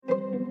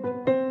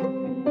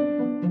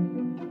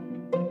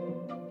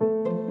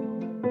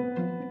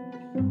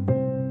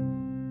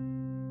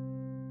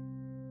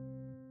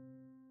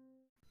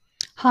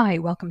Hi,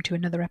 welcome to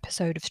another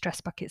episode of Stress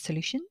Bucket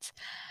Solutions.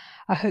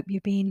 I hope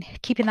you've been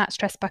keeping that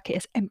stress bucket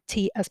as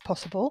empty as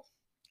possible.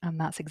 And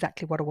that's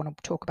exactly what I want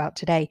to talk about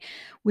today.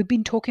 We've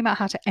been talking about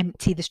how to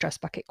empty the stress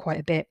bucket quite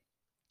a bit.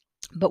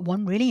 But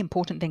one really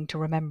important thing to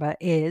remember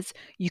is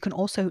you can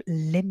also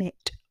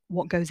limit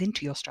what goes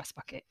into your stress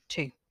bucket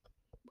too.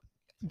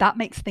 That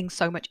makes things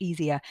so much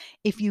easier.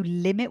 If you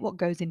limit what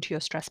goes into your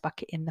stress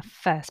bucket in the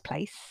first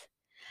place,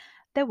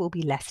 there will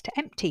be less to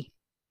empty.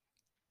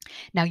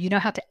 Now, you know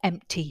how to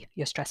empty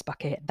your stress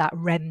bucket, that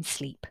REM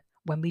sleep.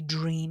 When we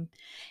dream,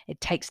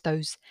 it takes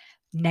those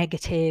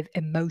negative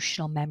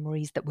emotional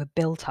memories that were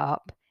built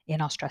up in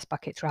our stress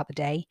bucket throughout the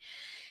day.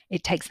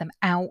 It takes them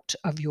out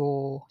of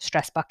your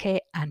stress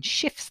bucket and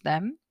shifts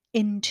them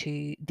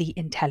into the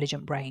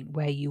intelligent brain,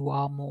 where you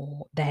are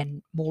more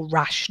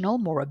rational,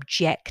 more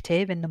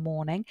objective in the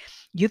morning.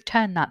 You've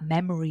turned that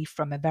memory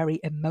from a very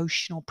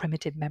emotional,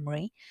 primitive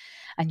memory,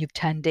 and you've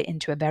turned it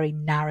into a very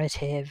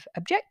narrative,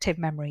 objective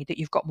memory that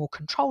you've got more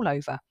control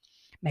over.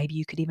 Maybe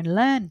you could even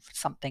learn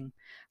something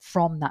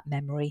from that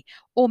memory,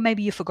 or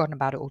maybe you've forgotten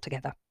about it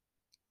altogether.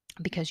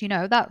 Because,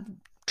 that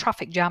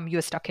traffic jam you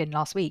were stuck in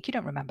last week, you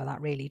don't remember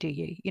that really, do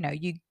you?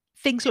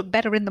 Things look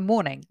better in the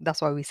morning.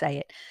 That's why we say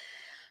it.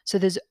 So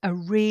there's a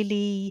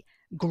really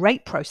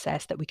great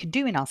process that we can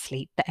do in our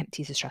sleep that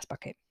empties the stress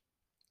bucket.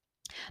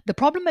 The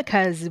problem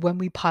occurs when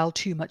we pile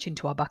too much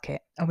into our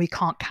bucket and we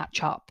can't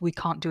catch up. We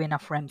can't do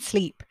enough REM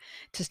sleep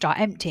to start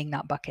emptying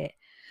that bucket.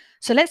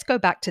 So let's go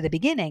back to the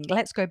beginning.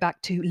 Let's go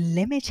back to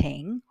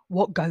limiting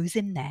what goes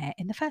in there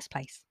in the first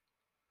place.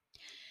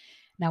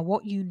 Now,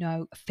 what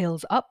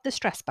fills up the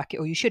stress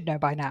bucket, or you should know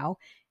by now,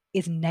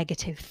 is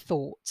negative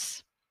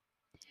thoughts.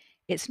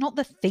 It's not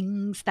the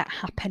things that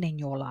happen in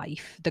your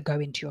life that go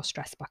into your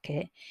stress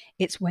bucket.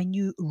 It's when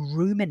you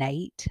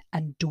ruminate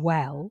and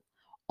dwell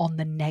on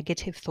the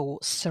negative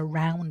thoughts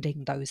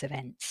surrounding those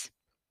events.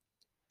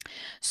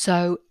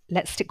 So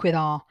let's stick with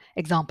our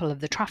example of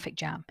the traffic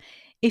jam.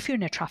 If you're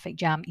in a traffic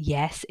jam,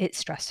 yes, it's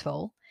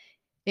stressful.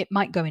 It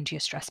might go into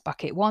your stress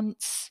bucket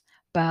once,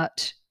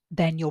 but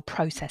then you'll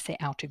process it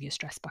out of your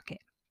stress bucket.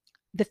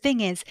 The thing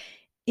is,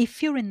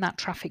 if you're in that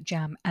traffic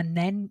jam and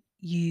then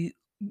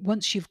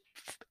once you've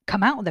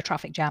come out of the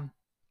traffic jam,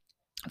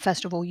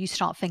 first of all, you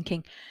start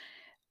thinking,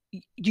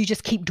 you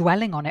just keep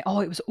dwelling on it. Oh,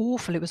 it was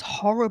awful. It was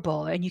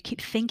horrible. And you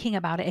keep thinking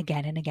about it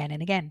again and again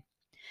and again.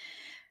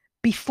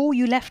 Before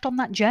you left on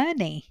that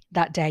journey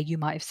that day, you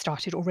might have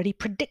started already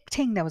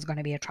predicting there was going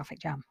to be a traffic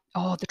jam.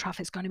 Oh, the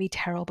traffic's going to be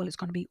terrible. It's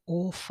going to be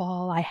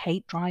awful. I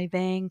hate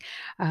driving.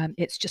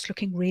 It's just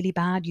looking really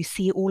bad. You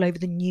see it all over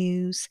the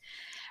news.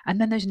 And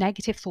then those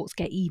negative thoughts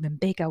get even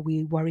bigger.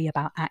 We worry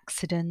about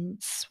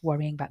accidents,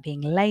 worrying about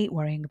being late,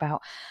 worrying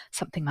about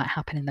something might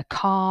happen in the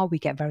car. We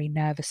get very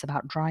nervous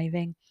about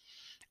driving.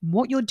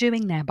 What you're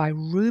doing there by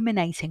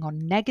ruminating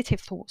on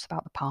negative thoughts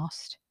about the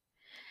past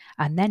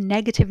and then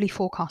negatively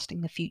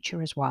forecasting the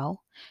future as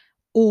well,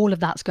 all of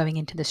that's going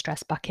into the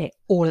stress bucket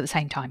all at the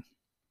same time.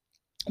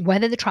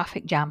 Whether the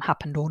traffic jam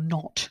happened or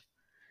not,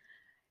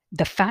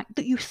 the fact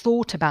that you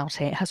thought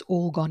about it has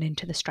all gone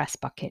into the stress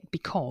bucket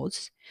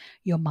because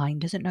your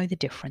mind doesn't know the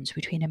difference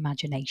between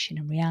imagination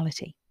and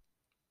reality.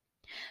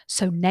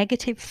 So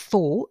negative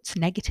thoughts,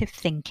 negative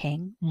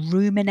thinking,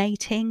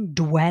 ruminating,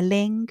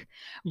 dwelling,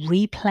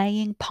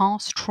 replaying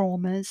past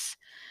traumas,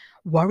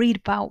 worried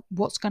about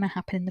what's going to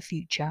happen in the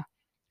future,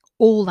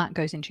 all that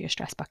goes into your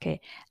stress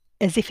bucket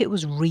as if it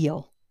was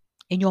real.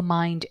 In your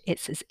mind,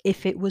 it's as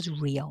if it was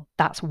real.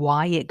 That's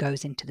why it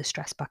goes into the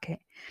stress bucket.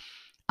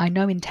 I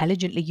know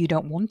intelligently you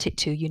don't want it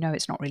to,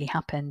 it's not really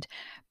happened,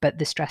 but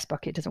the stress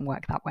bucket doesn't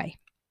work that way.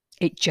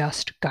 It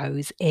just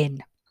goes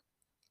in.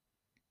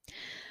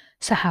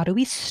 So how do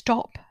we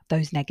stop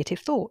those negative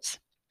thoughts?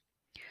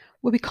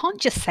 Well, we can't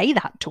just say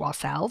that to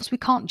ourselves. We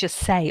can't just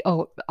say,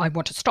 oh, I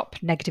want to stop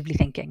negatively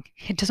thinking.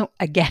 It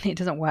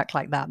doesn't work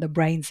like that. The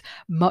brain's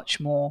much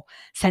more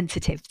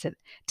sensitive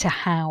to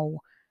how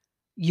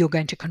you're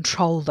going to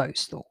control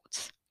those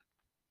thoughts.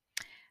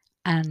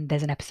 And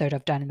there's an episode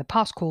I've done in the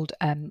past called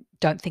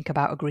Don't Think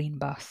About a Green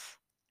Bus.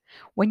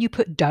 When you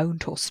put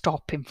don't or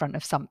stop in front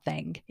of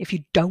something, if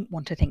you don't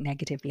want to think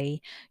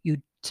negatively,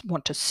 you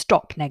want to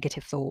stop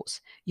negative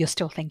thoughts, you're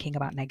still thinking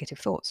about negative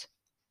thoughts.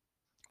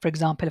 For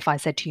example, if I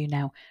said to you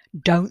now,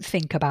 don't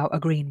think about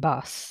a green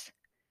bus,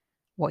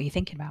 what are you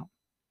thinking about?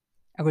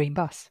 A green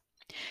bus.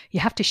 You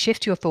have to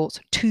shift your thoughts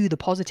to the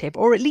positive,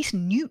 or at least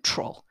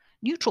neutral.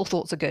 Neutral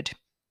thoughts are good.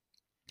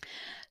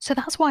 So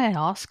that's why I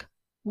ask,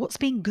 what's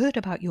been good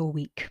about your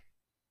week?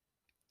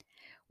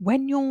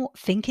 When you're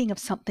thinking of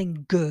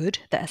something good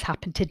that has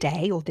happened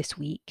today or this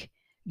week,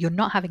 you're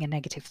not having a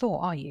negative thought,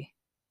 are you?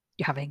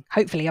 You're having,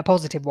 hopefully, a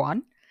positive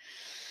one,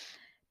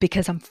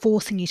 because I'm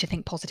forcing you to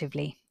think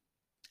positively.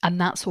 And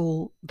that's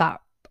all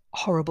that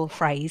horrible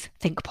phrase,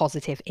 think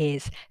positive,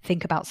 is.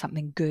 Think about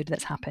something good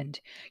that's happened.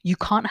 You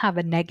can't have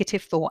a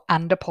negative thought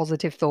and a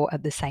positive thought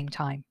at the same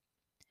time.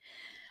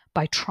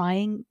 By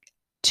trying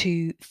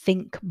to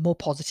think more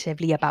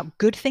positively about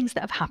good things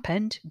that have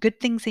happened, good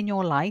things in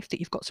your life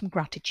that you've got some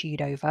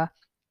gratitude over,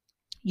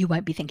 You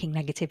won't be thinking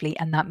negatively,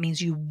 and that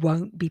means you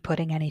won't be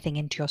putting anything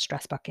into your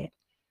stress bucket.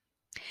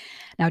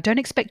 Now, don't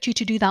expect you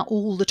to do that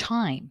all the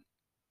time.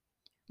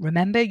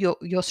 Remember,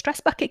 your stress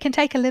bucket can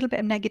take a little bit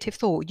of negative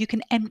thought. You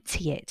can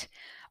empty it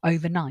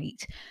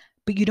overnight,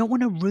 but you don't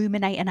want to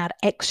ruminate and add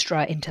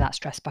extra into that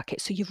stress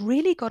bucket. So you've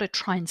really got to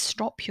try and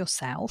stop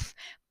yourself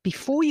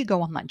before you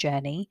go on that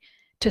journey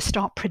to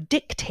start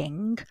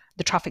predicting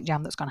the traffic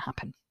jam that's going to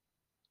happen.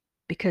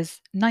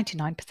 Because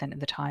 99% of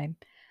the time,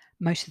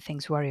 most of the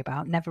things we worry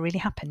about never really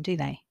happen, do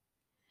they?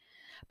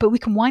 But we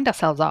can wind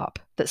ourselves up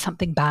that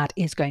something bad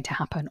is going to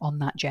happen on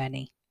that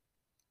journey.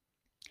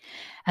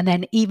 And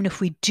then even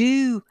if we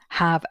do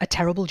have a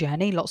terrible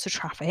journey, lots of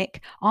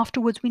traffic,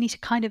 afterwards we need to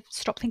kind of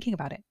stop thinking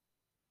about it.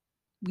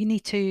 We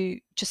need to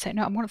just say,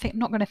 no, I'm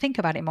not going to think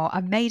about it more.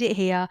 I've made it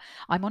here.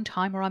 I'm on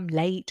time or I'm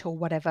late or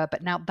whatever.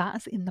 But now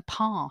that's in the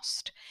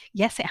past.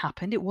 Yes, it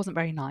happened. It wasn't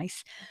very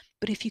nice.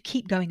 But if you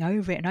keep going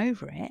over it and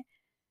over it,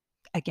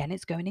 again,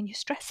 it's going in your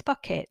stress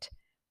bucket.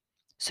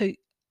 So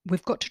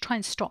we've got to try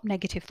and stop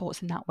negative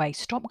thoughts in that way.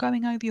 Stop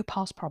going over your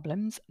past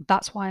problems.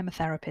 That's why I'm a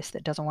therapist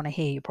that doesn't want to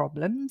hear your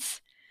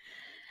problems.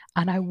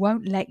 And I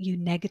won't let you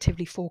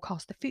negatively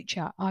forecast the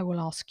future. I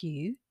will ask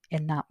you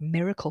in that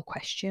miracle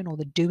question or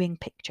the doing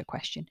picture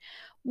question,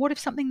 what if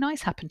something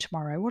nice happened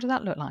tomorrow? What does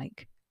that look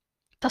like?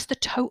 That's the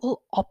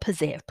total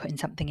opposite of putting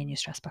something in your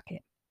stress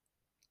bucket.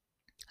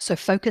 So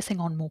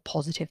focusing on more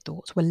positive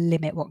thoughts will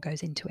limit what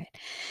goes into it.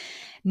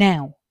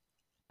 Now,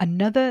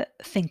 another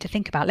thing to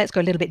think about, let's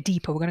go a little bit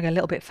deeper. We're going to go a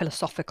little bit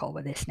philosophical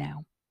with this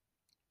now.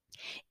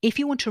 If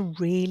you want to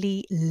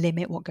really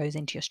limit what goes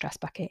into your stress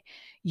bucket,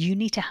 you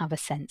need to have a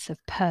sense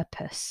of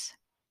purpose.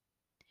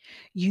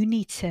 You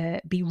need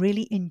to be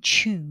really in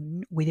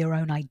tune with your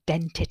own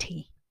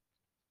identity.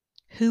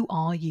 Who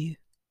are you?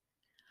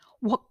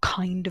 What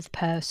kind of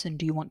person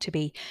do you want to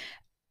be?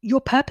 Your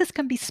purpose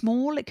can be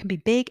small, it can be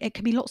big, it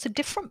can be lots of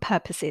different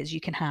purposes you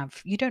can have.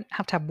 You don't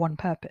have to have one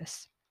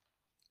purpose.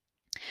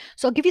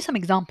 So I'll give you some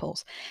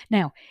examples.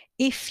 Now,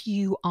 if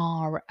you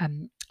are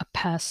a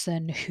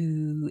person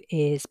who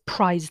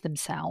prides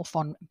themselves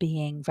on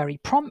being very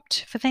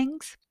prompt for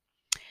things,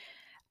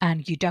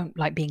 and you don't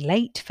like being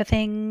late for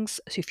things,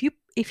 so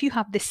if you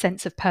have this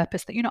sense of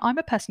purpose that, I'm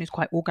a person who's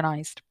quite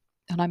organized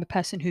and I'm a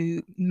person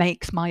who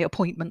makes my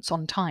appointments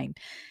on time,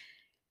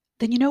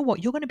 then you know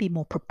what? You're going to be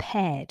more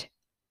prepared.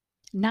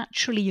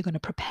 Naturally, you're going to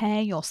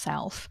prepare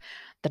yourself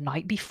the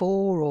night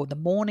before or the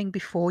morning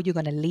before. You're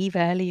going to leave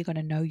early. You're going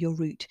to know your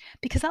route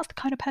because that's the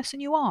kind of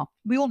person you are.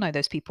 We all know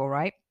those people,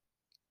 right?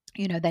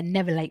 They're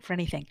never late for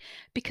anything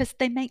because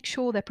they make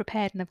sure they're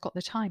prepared and they've got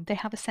the time. They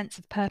have a sense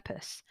of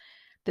purpose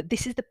that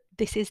this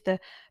is the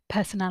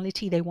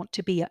personality they want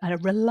to be, a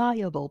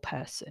reliable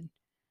person,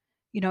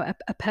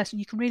 a person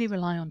you can really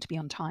rely on to be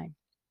on time.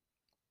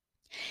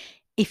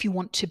 If you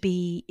want to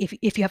be,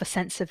 if you have a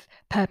sense of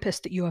purpose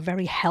that you're a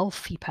very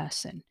healthy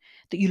person,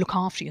 that you look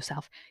after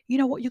yourself, you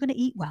know what? You're going to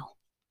eat well.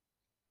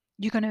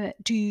 You're going to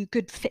do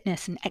good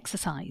fitness and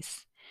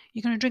exercise.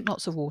 You're going to drink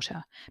lots of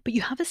water, but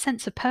you have a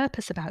sense of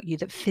purpose about you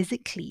that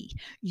physically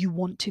you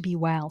want to be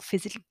well.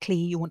 Physically,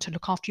 you want to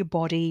look after your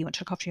body, you want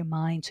to look after your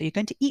mind. So you're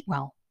going to eat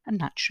well, and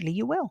naturally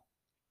you will.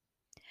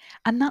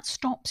 And that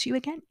stops you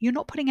again. You're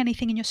not putting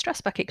anything in your stress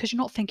bucket because you're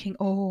not thinking,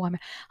 oh,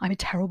 I'm a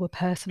terrible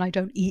person. I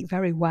don't eat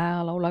very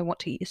well. All I want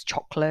to eat is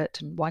chocolate.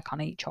 And why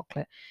can't I eat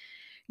chocolate?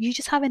 You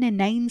just have an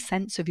inane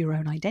sense of your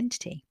own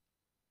identity.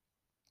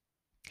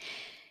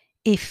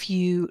 If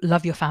you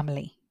love your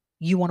family,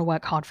 you want to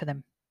work hard for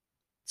them.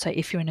 So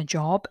if you're in a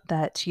job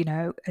that,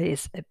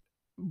 is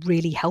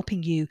really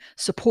helping you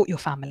support your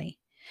family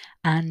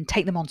and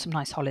take them on some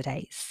nice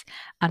holidays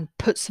and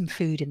put some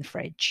food in the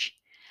fridge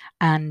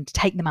and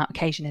take them out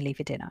occasionally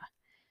for dinner,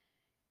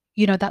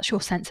 that's your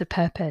sense of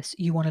purpose.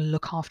 You want to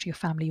look after your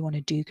family. You want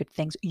to do good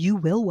things. You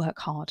will work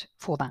hard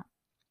for that.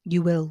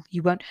 You will.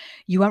 You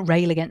won't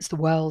rail against the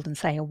world and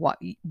say, oh,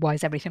 why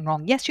is everything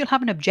wrong? Yes, you'll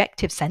have an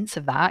objective sense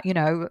of that.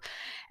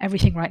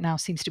 Everything right now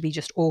seems to be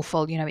just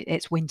awful.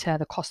 It's winter,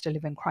 the cost of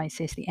living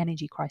crisis, the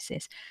energy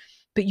crisis.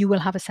 But you will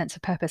have a sense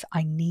of purpose.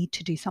 I need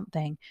to do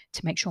something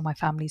to make sure my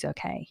family's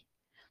okay.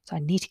 So I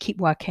need to keep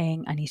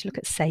working. I need to look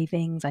at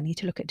savings. I need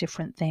to look at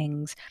different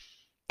things.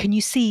 Can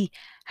you see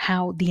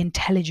how the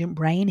intelligent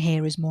brain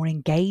here is more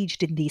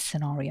engaged in these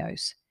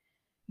scenarios?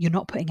 You're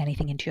not putting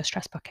anything into your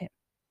stress bucket.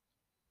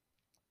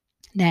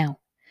 Now,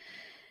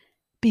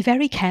 be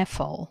very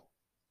careful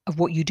of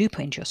what you do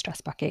put into your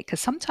stress bucket, because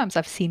sometimes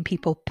I've seen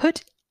people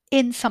put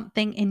in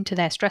something into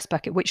their stress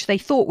bucket which they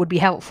thought would be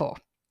helpful,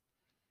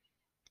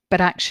 but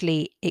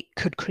actually it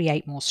could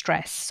create more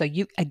stress. So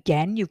you've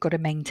got to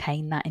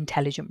maintain that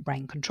intelligent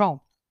brain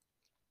control.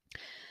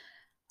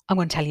 I'm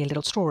going to tell you a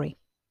little story.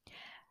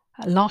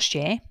 Last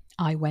year,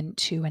 I went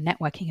to a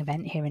networking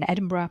event here in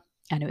Edinburgh,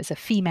 and it was a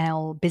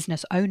female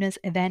business owners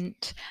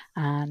event,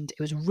 and it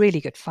was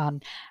really good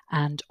fun.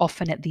 And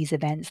often at these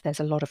events, there's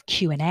a lot of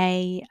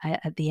Q&A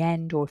at the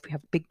end, or if we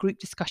have big group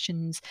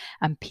discussions,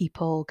 and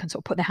people can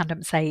sort of put their hand up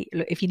and say,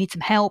 look, if you need some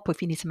help, or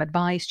if you need some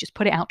advice, just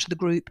put it out to the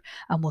group,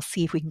 and we'll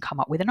see if we can come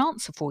up with an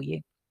answer for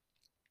you.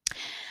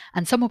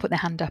 And someone put their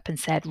hand up and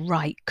said,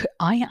 right,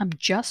 I am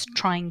just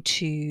trying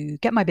to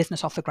get my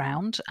business off the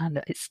ground,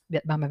 and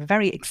I'm at a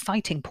very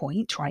exciting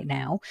point right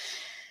now.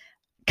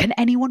 Can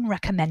anyone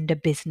recommend a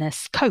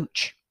business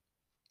coach?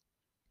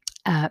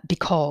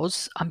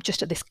 Because I'm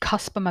just at this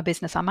cusp of my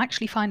business. I'm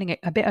actually finding it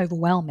a bit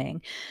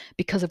overwhelming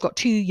because I've got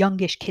 2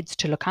 youngish kids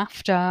to look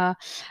after.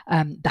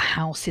 The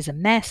house is a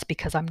mess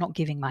because I'm not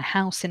giving my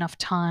house enough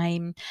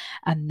time.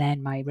 And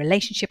then my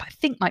relationship, I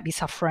think, might be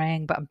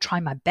suffering, but I'm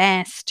trying my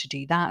best to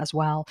do that as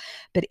well.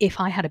 But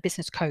if I had a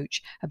business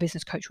coach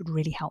would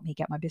really help me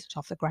get my business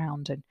off the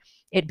ground, and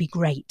it'd be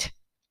great.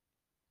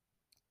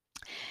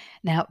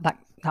 Now,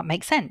 that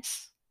makes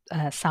sense.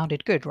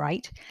 Sounded good,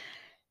 right?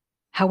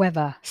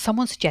 However,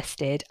 someone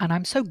suggested, and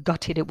I'm so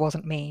gutted it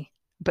wasn't me,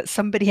 but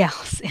somebody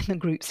else in the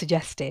group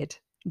suggested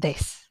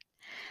this.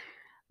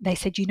 They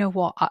said, you know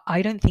what?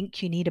 I don't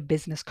think you need a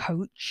business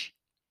coach.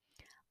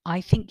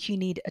 I think you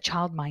need a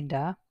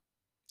childminder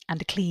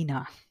and a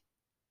cleaner.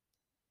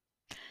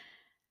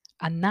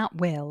 And that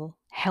will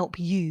help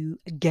you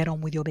get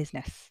on with your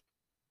business.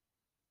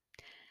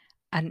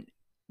 And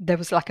there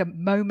was like a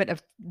moment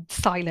of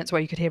silence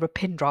where you could hear a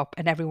pin drop,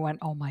 and everyone went,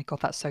 oh my God,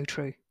 that's so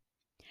true.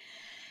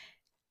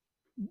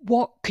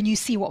 What can you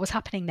see what was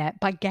happening there?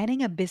 By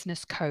getting a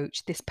business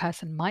coach, this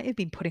person might have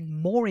been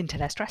putting more into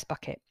their stress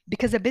bucket,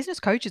 because a business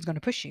coach is going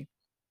to push you.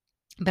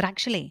 But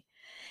actually,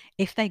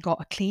 if they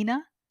got a cleaner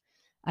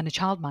and a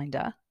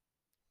childminder,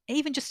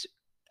 even just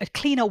a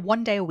cleaner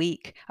 1 day a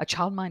week, a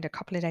childminder a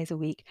couple of days a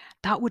week,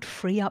 that would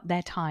free up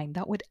their time.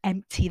 That would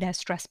empty their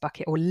stress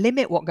bucket, or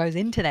limit what goes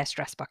into their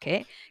stress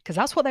bucket, because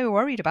that's what they were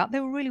worried about.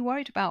 They were really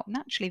worried about,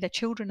 naturally, their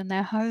children and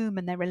their home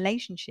and their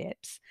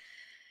relationships,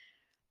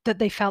 that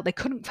they felt they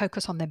couldn't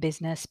focus on their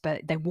business,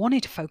 but they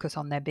wanted to focus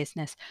on their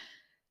business.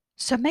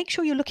 So make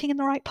sure you're looking in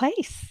the right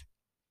place.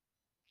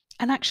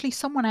 And actually,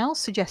 someone else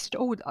suggested,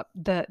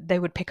 they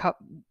would pick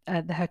up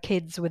her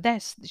kids with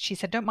this. She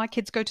said, "Don't my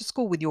kids go to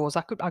school with yours?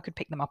 I could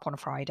pick them up on a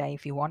Friday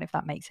if you want, if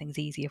that makes things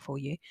easier for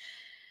you."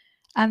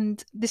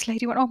 And this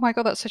lady went, "Oh my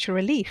God, that's such a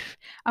relief."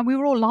 And we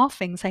were all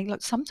laughing, saying,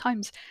 "Look,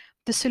 sometimes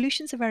the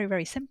solutions are very,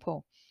 very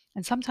simple,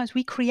 and sometimes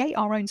we create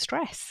our own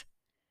stress.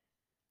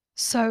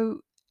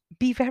 So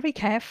be very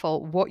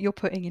careful what you're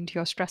putting into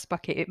your stress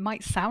bucket. It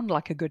might sound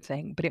like a good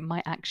thing, but it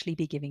might actually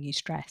be giving you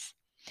stress.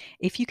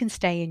 If you can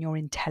stay in your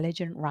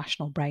intelligent,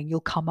 rational brain,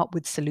 you'll come up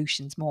with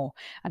solutions more.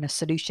 And a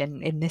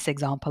solution in this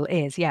example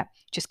is,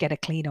 just get a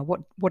cleaner.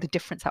 What a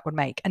difference that would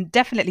make. And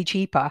definitely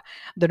cheaper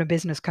than a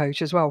business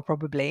coach as well,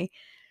 probably.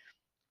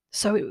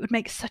 So it would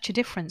make such a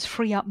difference,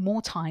 free up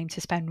more time to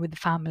spend with the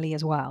family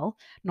as well,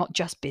 not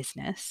just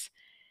business.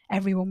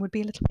 Everyone would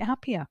be a little bit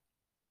happier.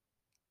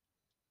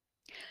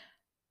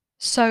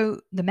 So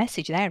the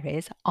message there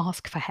is,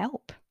 ask for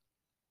help.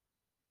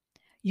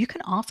 You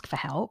can ask for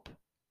help.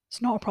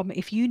 It's not a problem.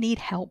 If you need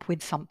help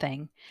with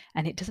something,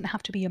 and it doesn't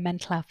have to be your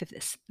mental health,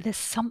 if there's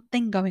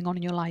something going on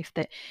in your life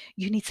that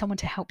you need someone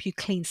to help you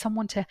clean,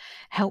 someone to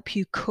help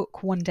you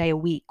cook 1 day a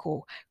week,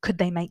 or could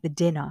they make the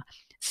dinner?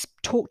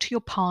 Talk to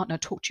your partner,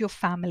 talk to your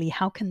family.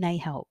 How can they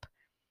help?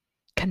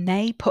 Can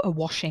they put a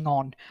washing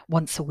on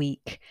once a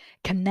week?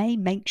 Can they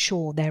make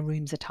sure their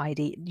rooms are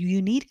tidy?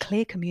 You need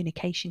clear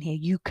communication here.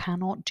 You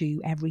cannot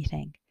do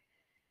everything.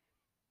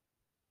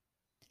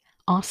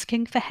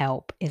 Asking for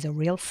help is a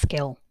real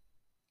skill.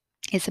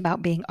 It's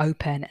about being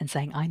open and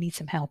saying, I need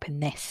some help in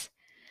this.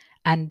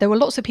 And there were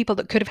lots of people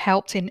that could have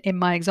helped in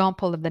my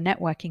example of the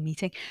networking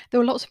meeting. There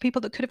were lots of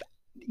people that could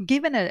have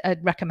given a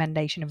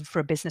recommendation for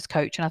a business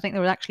coach. And I think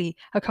there was actually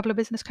a couple of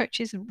business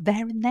coaches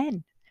there and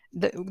then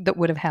that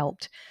would have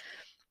helped.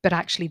 But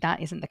actually,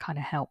 that isn't the kind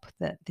of help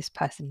that this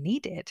person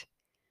needed.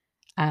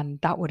 And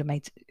that would have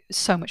made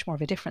so much more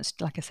of a difference,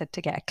 like I said,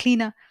 to get a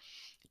cleaner,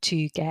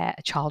 to get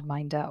a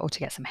childminder, or to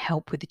get some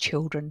help with the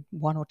children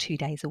 1 or 2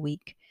 days a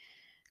week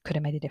could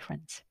have made a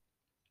difference.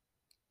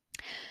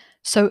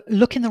 So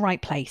look in the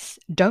right place.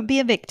 Don't be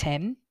a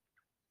victim.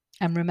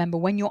 And remember,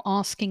 when you're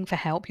asking for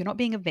help, you're not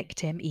being a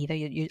victim either.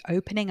 You're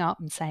opening up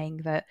and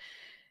saying that,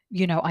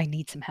 I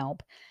need some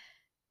help.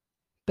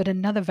 But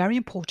another very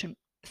important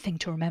thing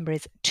to remember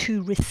is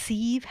to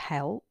receive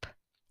help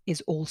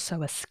is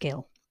also a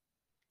skill.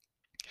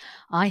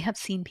 I have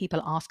seen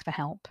people ask for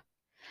help,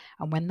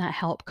 and when that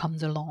help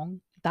comes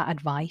along, that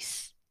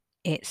advice,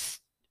 it's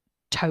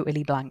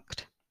totally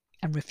blanked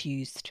and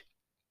refused.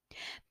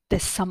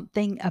 There's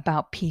something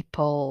about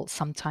people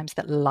sometimes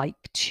that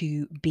like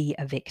to be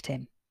a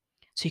victim.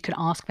 So you can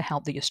ask for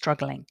help that you're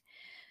struggling.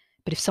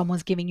 But if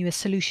someone's giving you a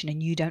solution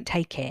and you don't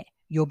take it,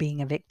 you're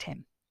being a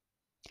victim.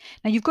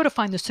 Now, you've got to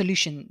find the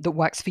solution that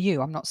works for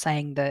you. I'm not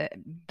saying that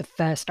the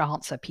first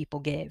answer people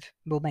give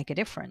will make a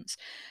difference,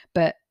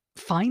 but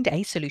find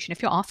a solution.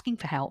 If you're asking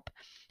for help,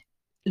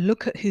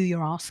 look at who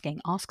you're asking.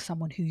 Ask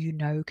someone who you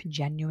know can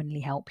genuinely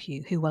help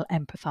you, who will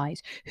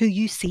empathize, who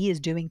you see is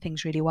doing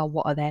things really well.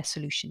 What are their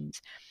solutions?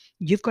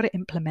 You've got to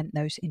implement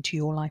those into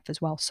your life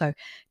as well. So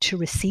to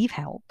receive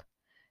help,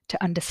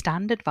 to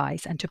understand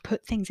advice, and to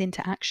put things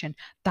into action,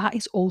 that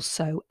is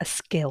also a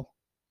skill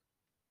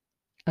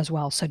as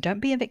well. So don't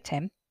be a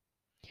victim.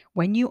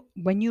 When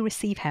you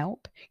receive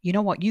help, you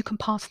know what? You can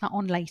pass that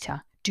on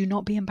later. Do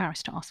not be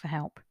embarrassed to ask for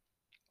help.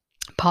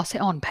 Pass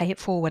it on, pay it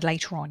forward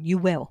later on. You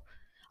will.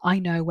 I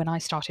know when I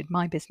started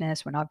my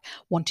business, when I've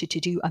wanted to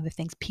do other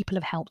things, people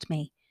have helped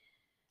me.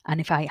 And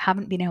if I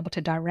haven't been able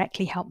to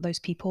directly help those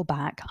people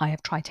back, I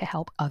have tried to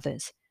help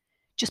others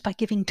just by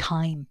giving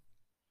time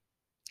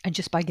and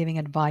just by giving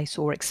advice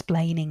or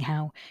explaining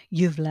how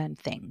you've learned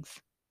things.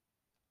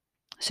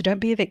 So don't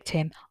be a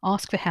victim,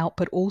 ask for help,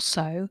 but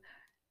also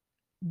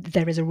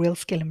there is a real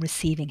skill in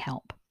receiving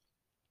help.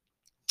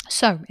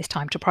 So it's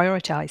time to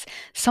prioritize.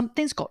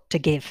 Something's got to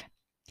give.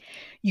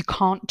 You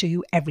can't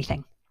do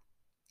everything.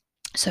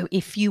 So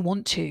if you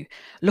want to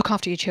look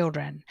after your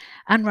children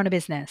and run a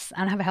business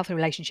and have a healthy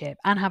relationship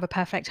and have a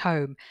perfect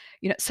home,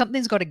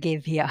 something's got to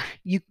give here.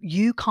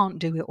 You can't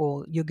do it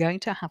all. You're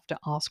going to have to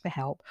ask for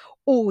help,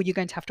 or you're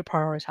going to have to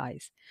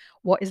prioritize.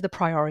 What is the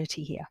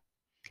priority here?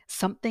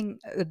 Something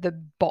at the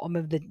bottom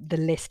of the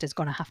list is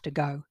going to have to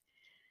go.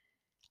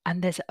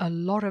 And there's a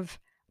lot of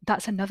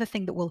that's another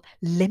thing that will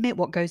limit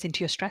what goes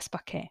into your stress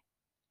bucket.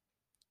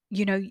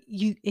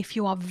 If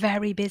you are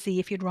very busy,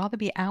 if you'd rather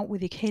be out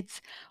with your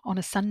kids on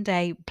a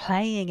Sunday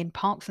playing in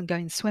parks and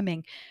going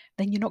swimming,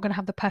 then you're not going to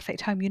have the perfect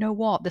home. You know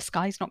what? The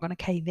sky's not going to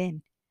cave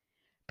in,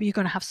 but you're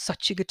going to have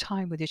such a good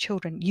time with your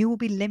children. You will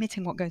be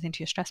limiting what goes into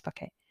your stress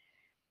bucket.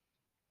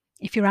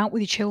 If you're out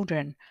with your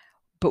children,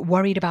 but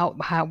worried about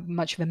how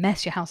much of a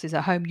mess your house is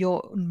at home,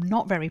 you're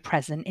not very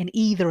present in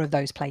either of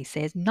those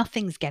places.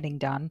 Nothing's getting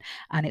done,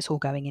 and it's all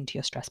going into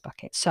your stress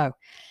bucket. So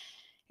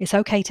it's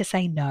okay to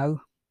say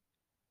no.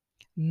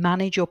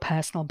 Manage your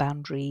personal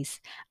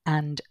boundaries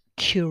and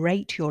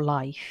curate your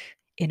life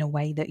in a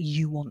way that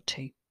you want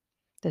to.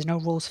 There's no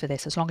rules for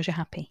this as long as you're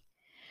happy.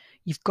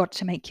 You've got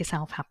to make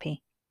yourself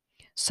happy.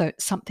 So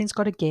something's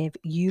got to give.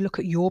 You look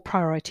at your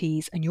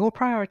priorities, and your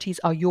priorities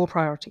are your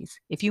priorities.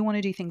 If you want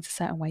to do things a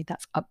certain way,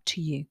 that's up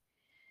to you.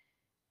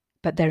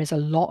 But there is a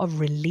lot of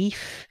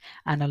relief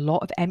and a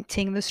lot of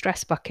emptying the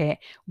stress bucket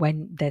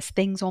when there's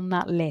things on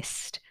that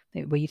list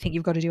where you think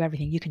you've got to do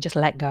everything. You can just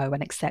let go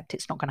and accept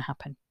it's not going to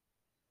happen.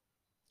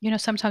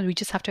 Sometimes we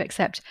just have to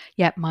accept,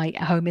 my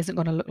home isn't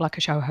going to look like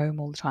a show home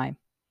all the time.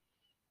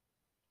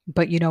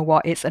 But you know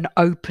what? It's an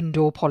open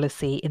door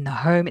policy in the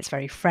home. It's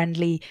very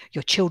friendly.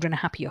 Your children are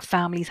happy. Your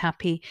family's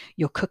happy.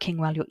 You're cooking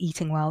well. You're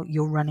eating well.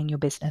 You're running your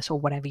business or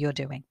whatever you're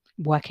doing,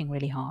 working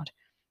really hard.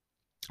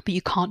 But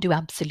you can't do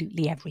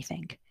absolutely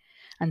everything.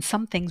 And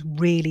some things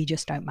really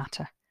just don't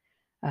matter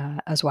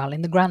as well.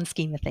 In the grand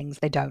scheme of things,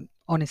 they don't.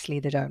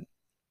 Honestly, they don't.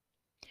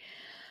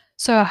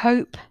 So I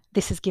hope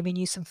this has given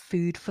you some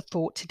food for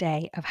thought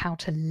today of how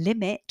to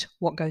limit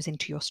what goes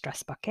into your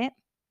stress bucket.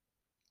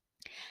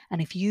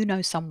 And if you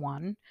know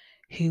someone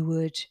who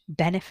would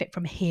benefit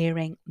from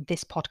hearing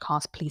this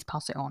podcast, please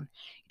pass it on.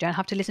 You don't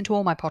have to listen to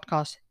all my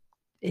podcasts.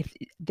 If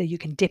you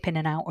can dip in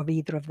and out of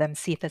either of them,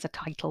 see if there's a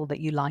title that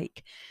you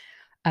like.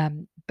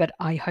 But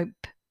I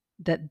hope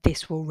that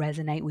this will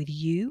resonate with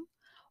you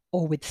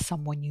or with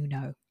someone you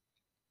know.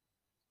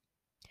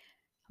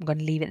 I'm going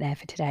to leave it there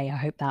for today. I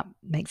hope that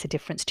makes a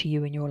difference to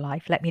you in your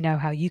life. Let me know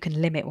how you can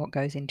limit what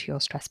goes into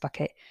your stress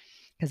bucket,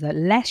 because the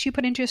less you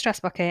put into your stress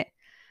bucket,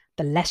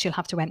 the less you'll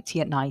have to empty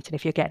at night. And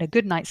if you're getting a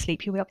good night's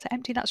sleep, you'll be able to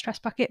empty that stress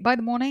bucket. By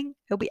the morning,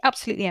 it'll be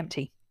absolutely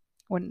empty.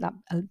 Wouldn't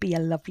that be a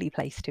lovely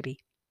place to be?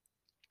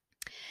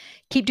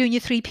 Keep doing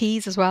your 3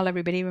 Ps as well,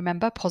 everybody.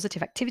 Remember,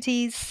 positive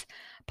activities,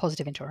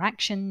 positive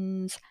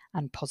interactions,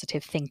 and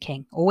positive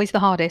thinking. Always the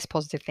hardest,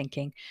 positive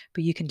thinking,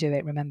 but you can do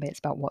it. Remember, it's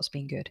about what's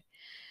been good.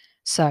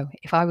 So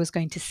if I was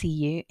going to see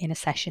you in a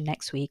session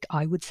next week,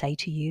 I would say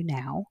to you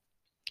now,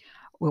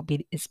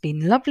 it's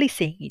been lovely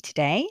seeing you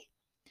today.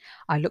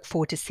 I look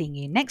forward to seeing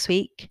you next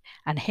week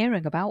and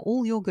hearing about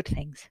all your good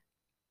things.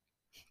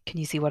 Can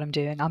you see what I'm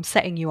doing? I'm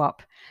setting you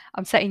up.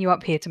 I'm setting you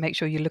up here to make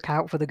sure you look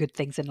out for the good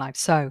things in life.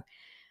 So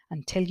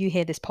until you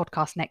hear this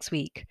podcast next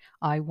week,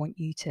 I want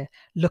you to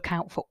look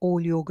out for all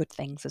your good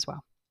things as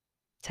well.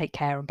 Take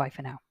care and bye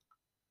for now.